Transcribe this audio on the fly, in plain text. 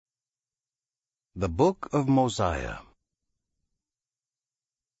The Book of Mosiah.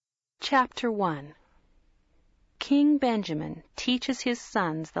 Chapter 1. King Benjamin teaches his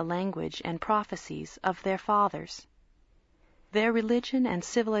sons the language and prophecies of their fathers. Their religion and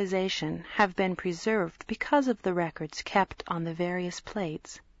civilization have been preserved because of the records kept on the various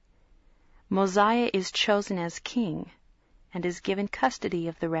plates. Mosiah is chosen as king and is given custody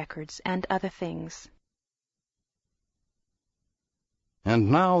of the records and other things.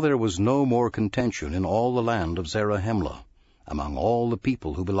 And now there was no more contention in all the land of Zarahemla, among all the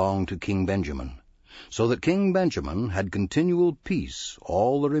people who belonged to King Benjamin, so that King Benjamin had continual peace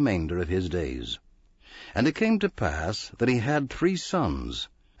all the remainder of his days. And it came to pass that he had 3 sons,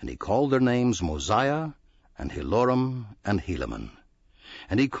 and he called their names Mosiah, and Helorum, and Helaman.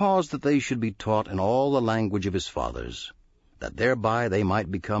 And he caused that they should be taught in all the language of his fathers, that thereby they might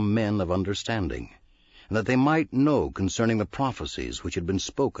become men of understanding, and that they might know concerning the prophecies which had been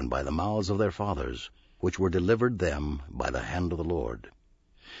spoken by the mouths of their fathers, which were delivered them by the hand of the Lord.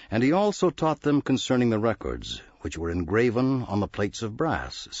 And he also taught them concerning the records, which were engraven on the plates of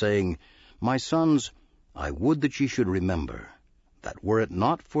brass, saying, My sons, I would that ye should remember, that were it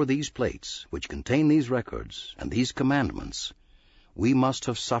not for these plates, which contain these records, and these commandments, we must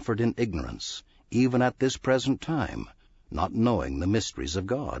have suffered in ignorance, even at this present time, not knowing the mysteries of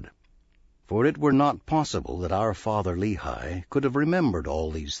God. For it were not possible that our father Lehi could have remembered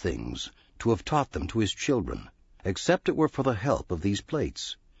all these things, to have taught them to his children, except it were for the help of these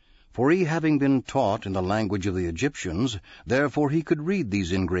plates. For he having been taught in the language of the Egyptians, therefore he could read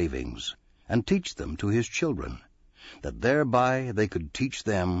these engravings, and teach them to his children, that thereby they could teach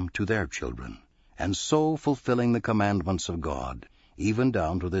them to their children, and so fulfilling the commandments of God, even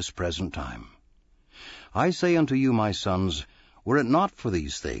down to this present time. I say unto you, my sons, were it not for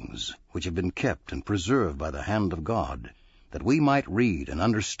these things, which have been kept and preserved by the hand of God, that we might read and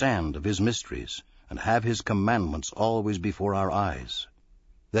understand of his mysteries, and have his commandments always before our eyes,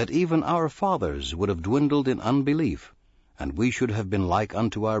 that even our fathers would have dwindled in unbelief, and we should have been like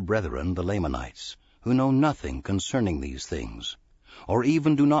unto our brethren the Lamanites, who know nothing concerning these things, or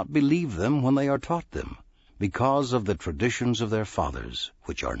even do not believe them when they are taught them, because of the traditions of their fathers,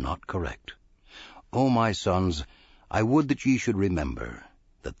 which are not correct. O my sons, I would that ye should remember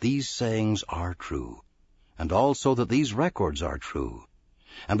that these sayings are true, and also that these records are true.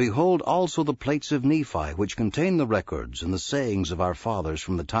 And behold also the plates of Nephi, which contain the records and the sayings of our fathers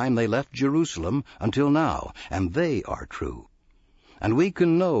from the time they left Jerusalem until now, and they are true. And we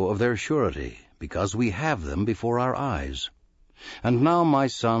can know of their surety, because we have them before our eyes. And now, my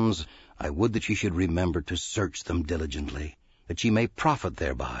sons, I would that ye should remember to search them diligently, that ye may profit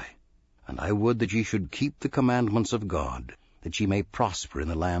thereby. And I would that ye should keep the commandments of God, that ye may prosper in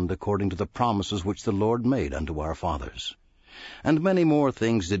the land according to the promises which the Lord made unto our fathers. And many more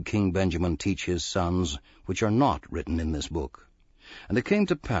things did King Benjamin teach his sons, which are not written in this book. And it came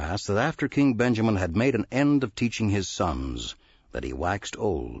to pass that after King Benjamin had made an end of teaching his sons, that he waxed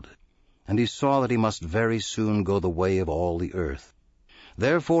old, and he saw that he must very soon go the way of all the earth.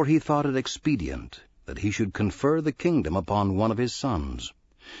 Therefore he thought it expedient that he should confer the kingdom upon one of his sons.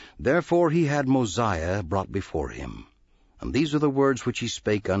 Therefore he had Mosiah brought before him. And these are the words which he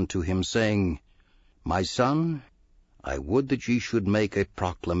spake unto him, saying, My son, I would that ye should make a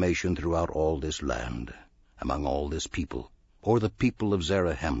proclamation throughout all this land, among all this people, or the people of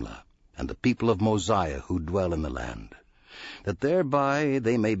Zarahemla, and the people of Mosiah who dwell in the land, that thereby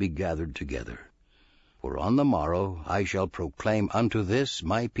they may be gathered together. For on the morrow I shall proclaim unto this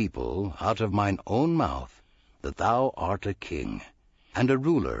my people out of mine own mouth, that thou art a king, and a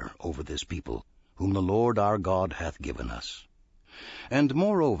ruler over this people, whom the Lord our God hath given us. And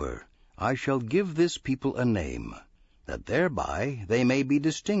moreover, I shall give this people a name, that thereby they may be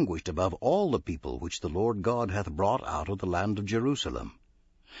distinguished above all the people which the Lord God hath brought out of the land of Jerusalem.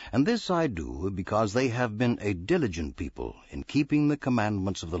 And this I do because they have been a diligent people in keeping the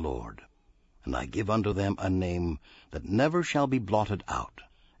commandments of the Lord. And I give unto them a name that never shall be blotted out,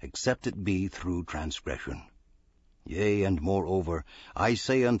 except it be through transgression. Yea, and moreover, I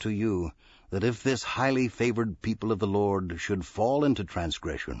say unto you, that if this highly favored people of the Lord should fall into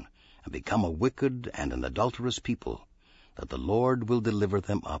transgression, and become a wicked and an adulterous people, that the Lord will deliver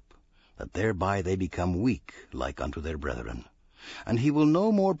them up, that thereby they become weak like unto their brethren. And he will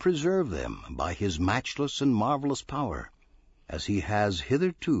no more preserve them by his matchless and marvelous power, as he has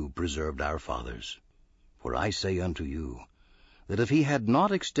hitherto preserved our fathers. For I say unto you, that if he had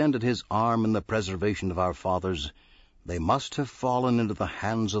not extended his arm in the preservation of our fathers, they must have fallen into the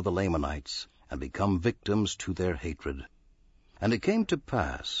hands of the Lamanites, and become victims to their hatred. And it came to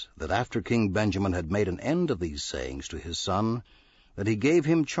pass that after King Benjamin had made an end of these sayings to his son, that he gave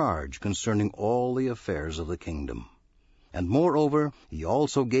him charge concerning all the affairs of the kingdom. And moreover, he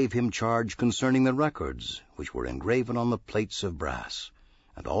also gave him charge concerning the records, which were engraven on the plates of brass,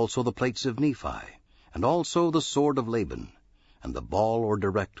 and also the plates of Nephi, and also the sword of Laban, and the ball or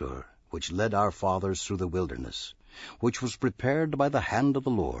director, which led our fathers through the wilderness, which was prepared by the hand of the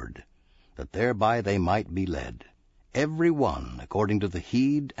Lord, that thereby they might be led, every one according to the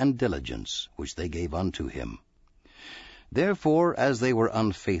heed and diligence which they gave unto him. Therefore, as they were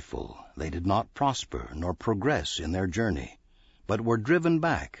unfaithful, they did not prosper nor progress in their journey, but were driven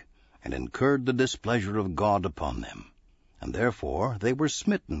back, and incurred the displeasure of God upon them. And therefore they were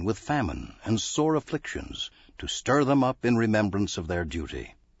smitten with famine and sore afflictions, to stir them up in remembrance of their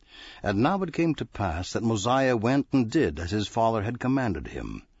duty. And now it came to pass that Mosiah went and did as his father had commanded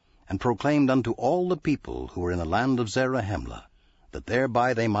him, and proclaimed unto all the people who were in the land of Zarahemla, that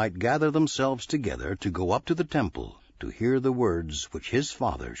thereby they might gather themselves together to go up to the temple, to hear the words which his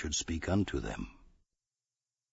father should speak unto them.